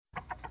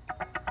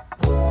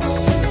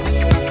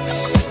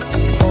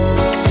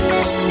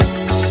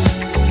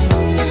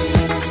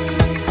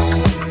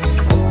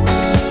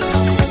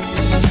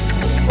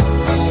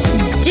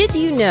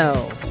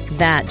know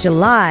that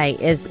July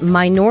is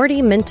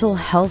Minority Mental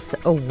Health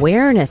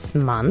Awareness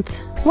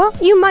Month? Well,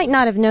 you might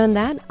not have known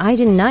that. I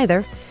didn't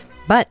either.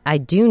 But I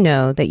do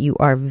know that you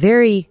are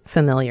very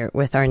familiar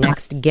with our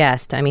next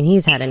guest. I mean,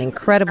 he's had an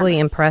incredibly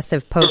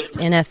impressive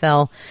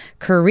post-NFL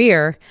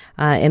career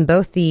in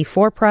both the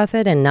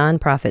for-profit and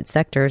nonprofit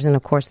sectors. And,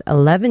 of course,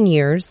 11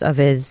 years of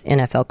his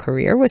NFL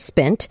career was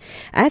spent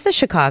as a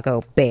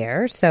Chicago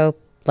Bear. So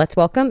let's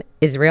welcome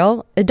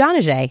Israel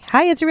Idonije.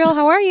 Hi, Israel.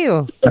 How are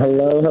you?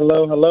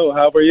 Hello.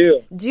 How are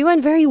you?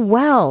 Doing very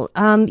well.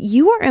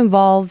 You are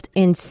involved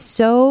in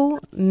so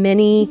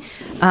many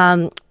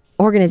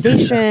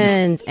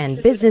organizations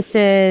and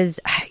businesses.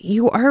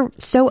 You are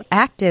so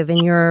active in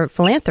your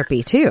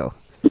philanthropy, too.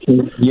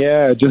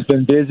 Yeah, just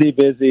been busy.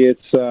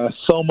 It's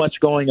so much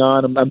going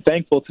on. I'm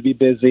thankful to be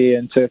busy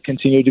and to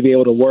continue to be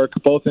able to work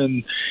both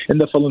in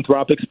the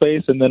philanthropic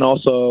space and then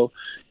also,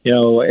 you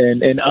know,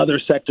 in other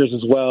sectors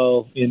as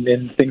well,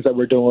 in things that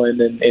we're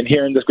doing and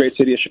here in this great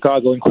city of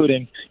Chicago,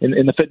 including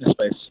in the fitness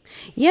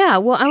space. Yeah,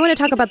 well, I want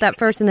to talk about that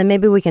first, and then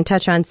maybe we can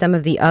touch on some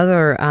of the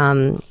other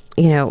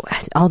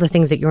all the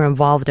things that you're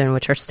involved in,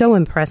 which are so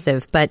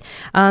impressive. But,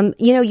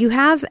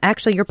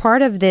 you're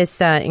part of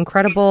this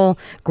incredible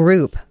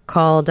group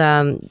called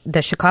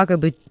the Chicago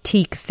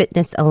Boutique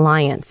Fitness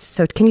Alliance.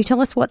 So can you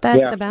tell us what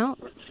that's about?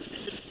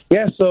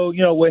 Yeah, so,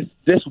 with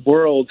this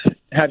world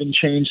having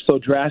changed so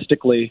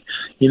drastically,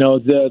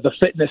 the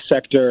fitness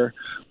sector,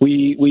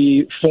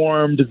 we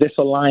formed this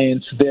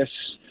alliance, this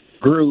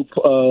group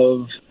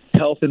of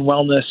health and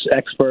wellness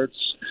experts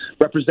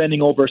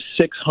representing over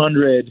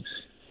 600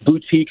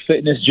 boutique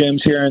fitness gyms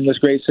here in this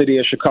great city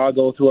of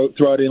Chicago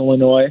throughout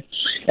Illinois.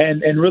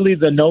 And really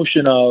the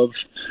notion of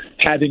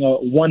having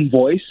one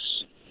voice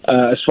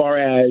as far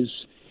as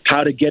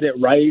how to get it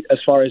right, as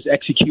far as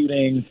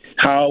executing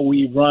how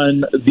we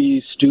run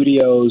these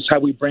studios, how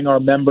we bring our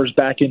members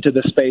back into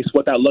the space,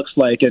 what that looks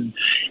like. And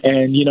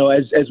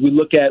as we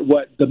look at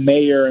what the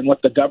mayor and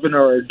what the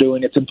governor are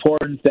doing, it's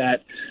important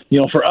that,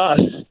 for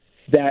us,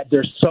 that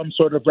there's some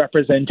sort of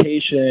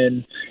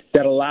representation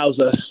that allows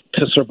us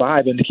to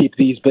survive and to keep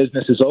these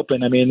businesses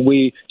open. I mean,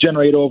 we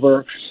generate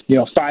over,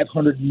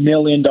 $500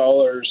 million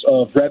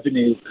of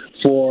revenue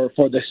for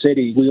the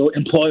city. We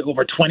employ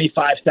over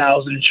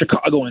 25,000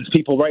 Chicagoans,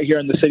 people right here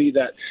in the city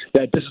that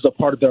this is a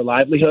part of their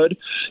livelihood.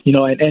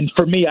 And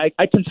for me,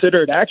 I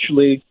consider it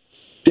actually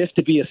this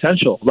to be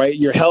essential, right?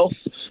 Your health,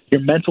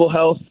 your mental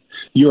health,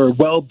 your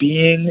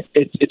well-being,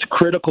 it's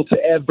critical to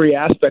every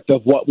aspect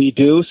of what we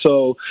do.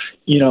 So,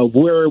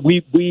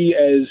 we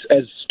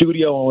as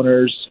studio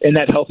owners in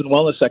that health and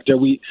wellness sector,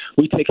 we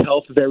take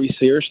health very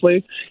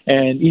seriously,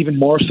 and even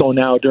more so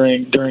now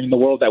during the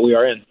world that we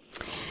are in.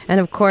 And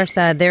of course,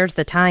 there's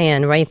the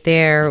tie-in right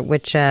there,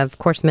 which of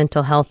course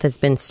mental health has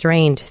been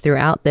strained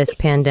throughout this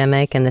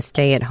pandemic and the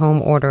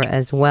stay-at-home order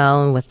as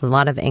well, with a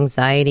lot of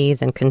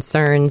anxieties and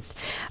concerns.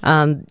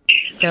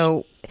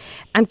 So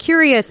I'm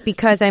curious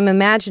because I'm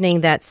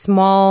imagining that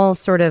small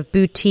sort of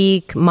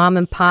boutique, mom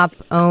and pop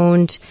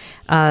owned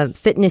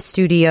fitness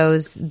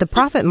studios, the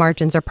profit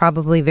margins are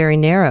probably very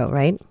narrow,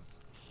 right?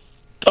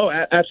 Oh,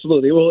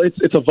 absolutely. Well,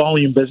 it's a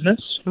volume business.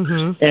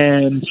 Mm-hmm.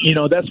 And,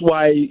 that's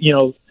why,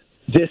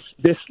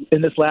 this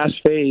in this last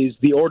phase,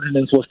 the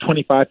ordinance was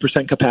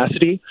 25%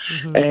 capacity.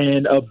 Mm-hmm.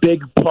 And a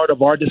big part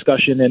of our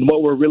discussion and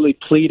what we're really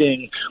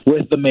pleading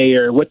with the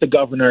mayor, with the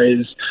governor,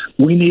 is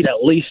we need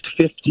at least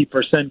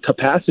 50%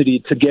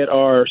 capacity to get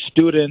our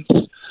students,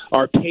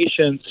 our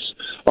patients,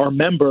 our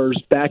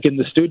members back in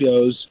the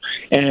studios,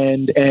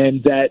 and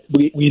that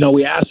we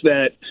ask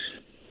that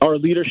our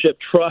leadership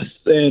trusts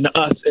in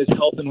us as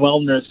health and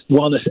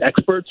wellness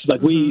experts.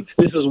 Like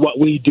this is what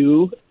we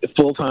do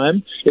full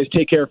time, is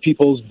take care of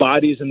people's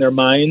bodies and their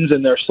minds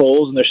and their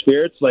souls and their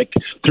spirits, like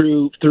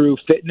through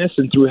fitness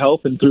and through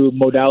health and through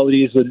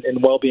modalities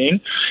and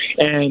well-being.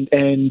 And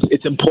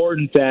it's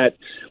important that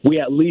we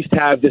at least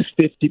have this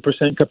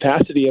 50%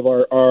 capacity of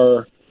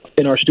our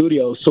in our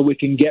studios so we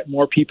can get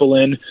more people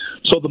in,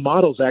 so the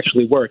models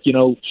actually work.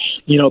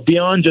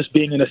 Beyond just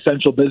being an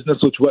essential business,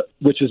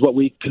 which is what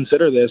we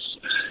consider this,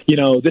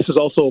 this is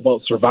also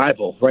about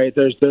survival, right?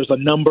 There's a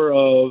number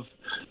of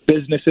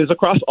businesses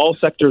across all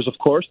sectors, of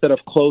course, that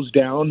have closed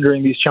down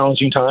during these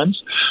challenging times,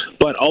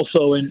 but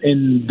also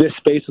in this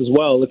space as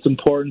well. It's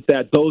important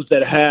that those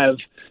that have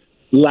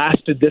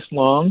lasted this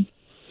long,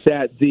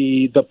 that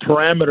the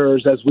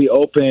parameters as we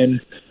open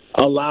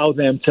allow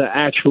them to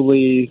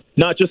actually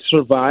not just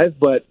survive,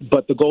 but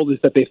the goal is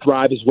that they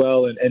thrive as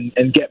well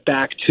and get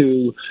back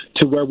to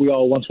where we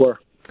all once were.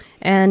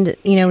 And,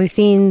 we've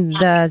seen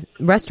the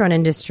restaurant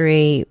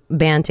industry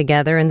band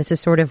together, and this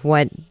is sort of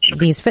what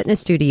these fitness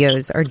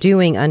studios are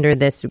doing under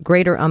this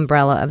greater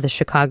umbrella of the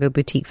Chicago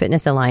Boutique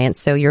Fitness Alliance.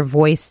 So your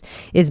voice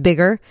is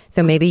bigger,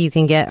 so maybe you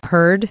can get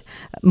heard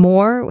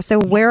more. So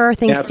where are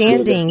things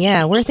standing?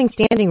 Yeah, where are things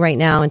standing right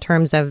now in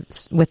terms of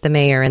with the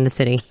mayor and the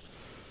city?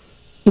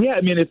 Yeah,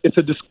 I mean,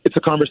 it's a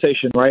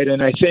conversation, right?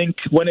 And I think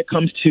when it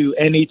comes to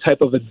any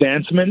type of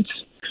advancement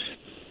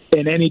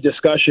in any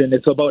discussion,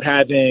 it's about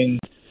having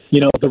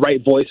the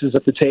right voices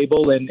at the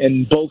table,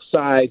 and both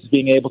sides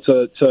being able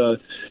to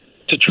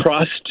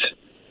trust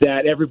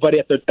that everybody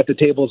at the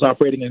table is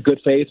operating in good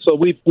faith. So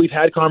we've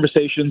had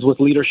conversations with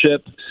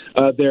leadership,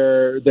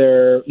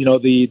 the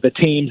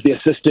teams, the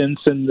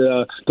assistants, and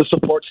the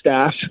support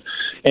staff,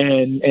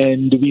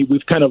 and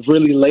we've kind of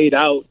really laid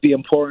out the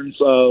importance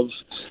of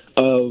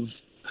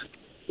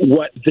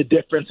what the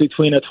difference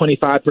between a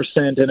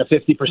 25% and a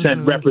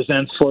 50%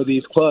 represents for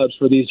these clubs,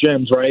 for these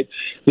gyms, right?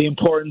 The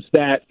importance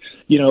that,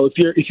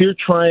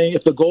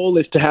 if the goal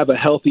is to have a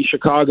healthy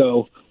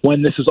Chicago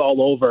when this is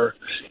all over,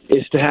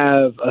 is to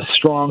have a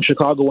strong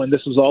Chicago when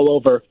this is all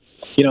over,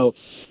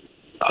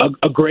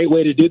 a great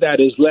way to do that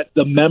is let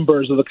the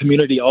members of the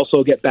community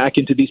also get back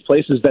into these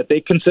places that they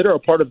consider a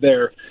part of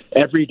their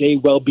everyday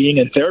well-being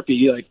and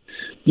therapy. Like,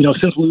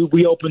 since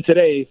we opened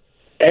today,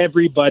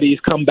 everybody's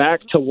come back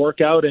to work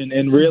out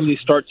and really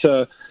start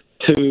to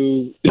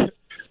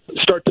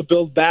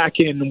build back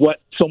in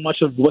what so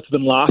much of what's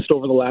been lost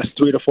over the last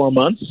 3 to 4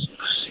 months,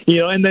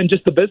 and then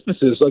just the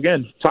businesses.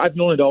 Again, $5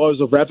 million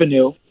of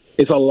revenue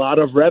is a lot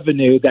of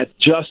revenue that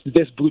just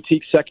this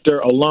boutique sector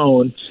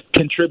alone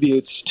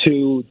contributes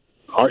to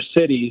our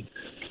city.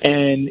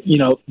 And,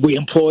 we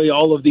employ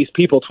all of these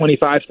people,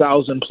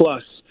 25,000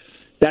 plus.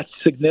 That's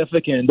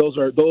significant. Those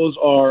are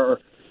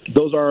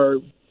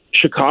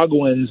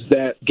Chicagoans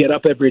that get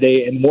up every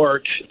day and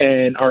work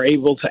and are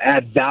able to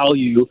add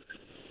value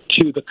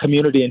to the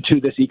community and to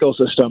this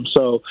ecosystem.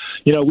 So,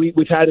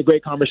 we've had a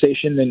great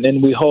conversation,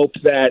 and we hope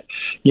that,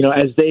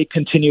 as they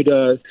continue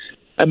to,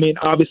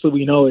 obviously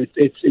we know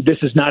this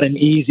is not an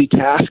easy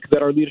task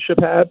that our leadership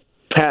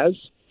has.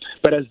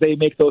 But as they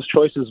make those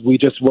choices,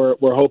 we're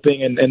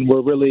hoping and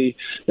we're really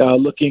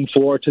looking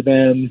forward to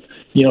them,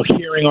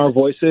 hearing our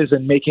voices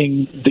and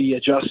making the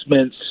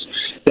adjustments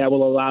that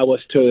will allow us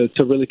to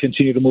really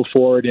continue to move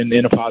forward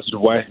in a positive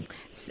way.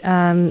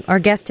 Our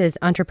guest is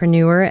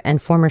entrepreneur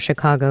and former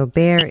Chicago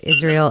Bear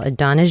Israel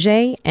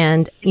Idonije.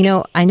 And,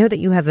 I know that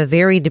you have a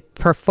varied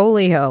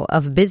portfolio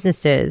of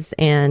businesses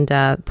and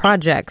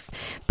projects,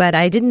 but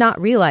I did not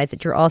realize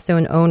that you're also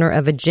an owner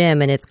of a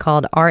gym, and it's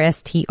called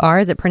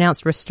RSTR. Is it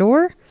pronounced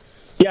Restore?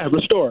 Yeah,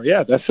 Restore.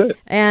 Yeah, that's it.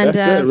 And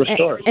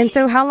Restore. And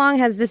so how long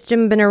has this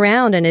gym been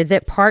around, and is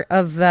it part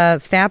of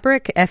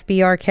Fabric,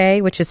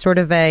 FBRK, which is sort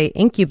of a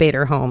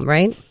incubator home,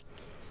 right?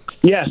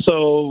 Yeah,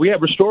 so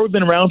Restore, we've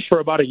been around for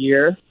about a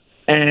year.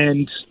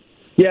 And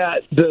yeah,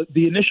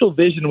 the initial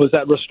vision was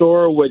that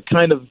Restore would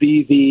kind of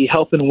be the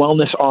health and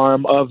wellness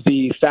arm of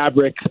the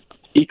Fabric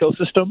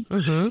ecosystem,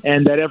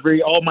 and that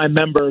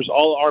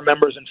all our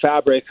members in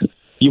Fabric,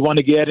 you want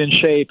to get in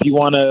shape, you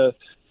want to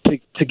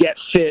get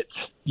fit,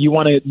 you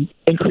want to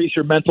increase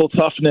your mental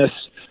toughness,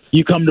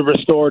 you come to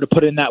Restore to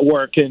put in that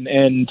work, and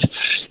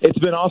it's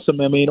been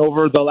awesome.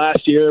 Over the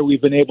last year,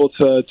 we've been able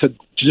to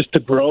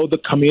grow the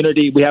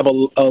community. We have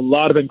a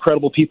lot of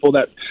incredible people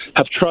that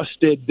have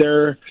trusted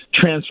their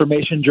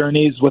transformation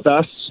journeys with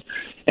us,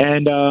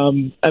 and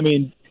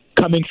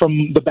coming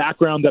from the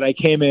background that I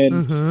came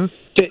in,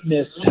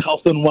 fitness,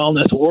 health and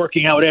wellness,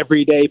 working out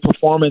every day,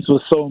 performance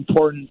was so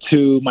important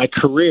to my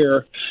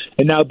career.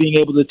 And now being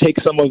able to take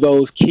some of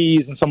those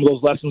keys and some of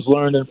those lessons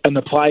learned and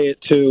apply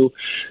it to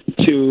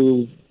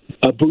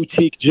a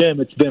boutique gym,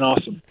 it's been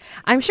awesome.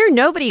 I'm sure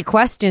nobody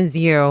questions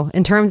you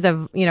in terms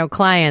of,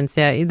 clients.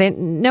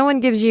 No one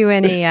gives you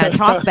any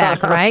talk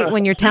back, right?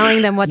 When you're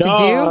telling them what to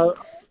do?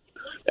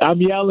 I'm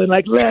yelling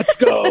like, let's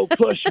go,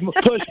 push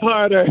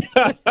harder.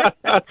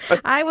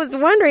 I was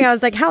wondering, I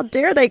was like, how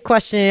dare they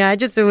question you? I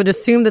just would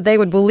assume that they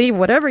would believe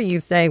whatever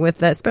you say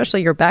with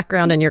especially your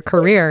background and your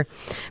career.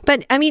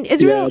 But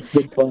Israel, it's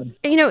been fun.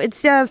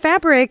 It's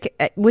Fabric,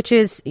 which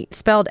is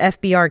spelled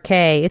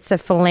FBRK. It's a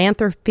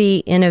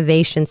philanthropy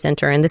innovation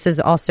center. And this is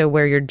also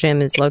where your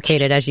gym is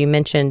located, as you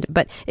mentioned.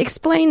 But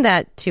explain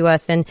that to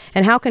us, and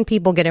how can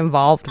people get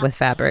involved with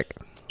Fabric?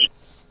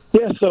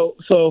 Yeah, so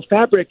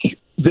Fabric,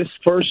 this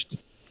first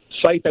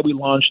site that we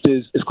launched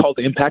is called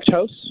the Impact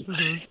House.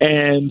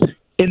 And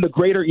in the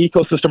greater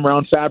ecosystem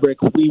around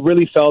Fabric, we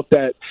really felt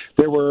that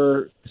there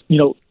were,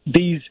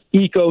 these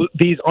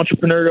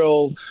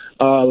entrepreneurial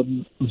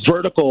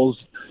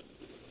verticals,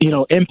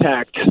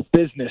 impact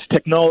business,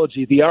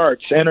 technology, the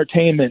arts,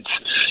 entertainment,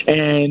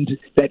 and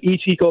that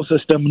each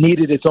ecosystem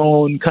needed its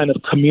own kind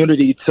of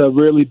community to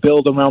really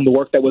build around the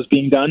work that was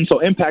being done. So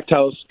Impact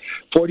House,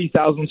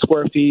 40,000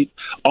 square feet.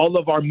 All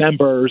of our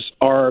members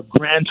are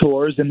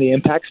grantors in the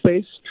impact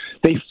space.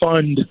 They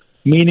fund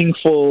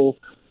meaningful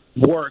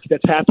work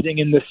that's happening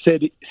in the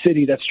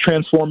city that's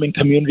transforming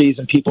communities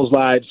and people's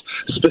lives.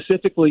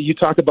 Specifically, you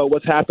talk about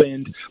what's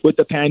happened with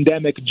the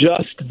pandemic.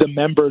 Just the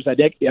members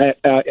at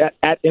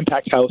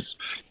Impact House,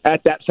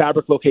 at that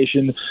Fabric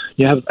location,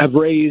 have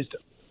raised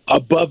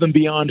above and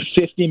beyond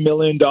 $50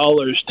 million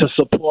to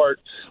support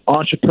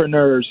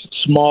entrepreneurs,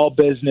 small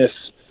business,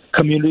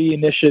 community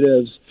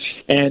initiatives,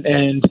 and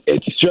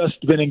it's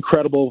just been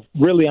incredible.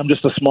 Really, I'm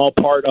just a small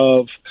part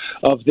of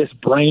this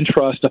brain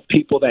trust of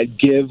people that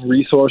give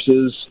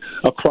resources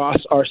across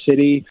our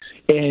city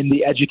in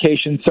the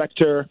education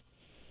sector,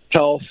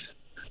 health,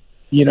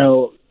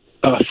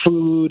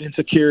 food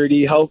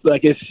insecurity, health.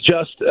 Like, it's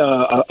just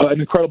an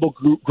incredible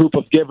group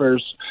of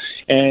givers,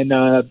 and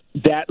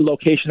that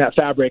location, that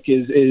fabric,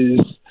 is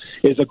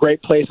a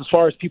great place as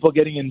far as people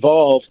getting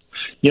involved.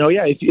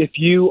 If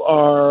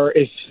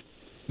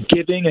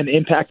giving and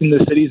impacting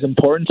the city is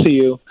important to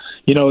you,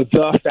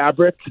 the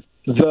fabric,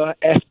 the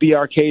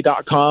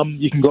FBRK.com.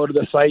 You can go to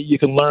the site. You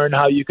can learn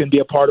how you can be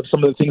a part of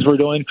some of the things we're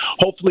doing.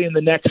 Hopefully in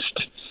the next,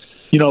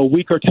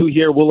 week or two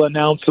here, we'll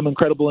announce some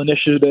incredible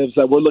initiatives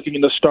that we're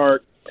looking to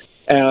start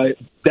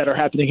that are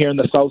happening here in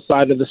the south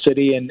side of the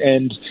city.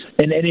 And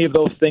any of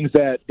those things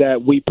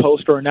that we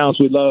post or announce,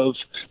 we love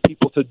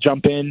people to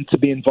jump in, to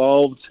be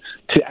involved,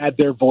 to add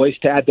their voice,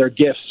 to add their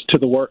gifts to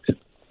the work.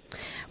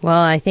 Well,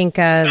 I think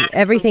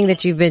everything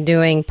that you've been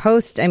doing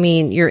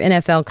your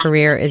NFL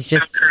career is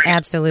just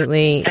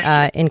absolutely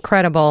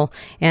incredible.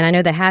 And I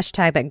know the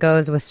hashtag that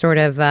goes with sort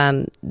of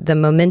the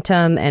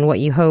momentum and what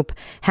you hope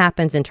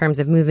happens in terms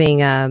of moving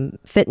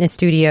fitness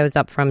studios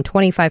up from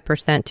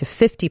 25% to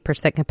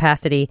 50%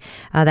 capacity.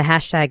 The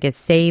hashtag is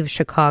Save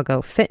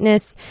Chicago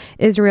Fitness.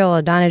 Israel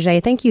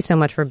Idonije, thank you so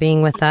much for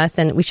being with us.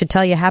 And we should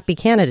tell you Happy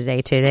Canada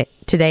Day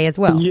today as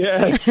well.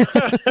 Yes.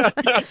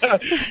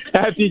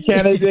 Happy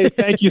Canada Day.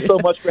 Thank you so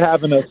much for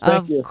having us.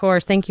 Thank you. Of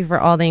course. Thank you for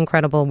all the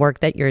incredible work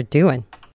that you're doing.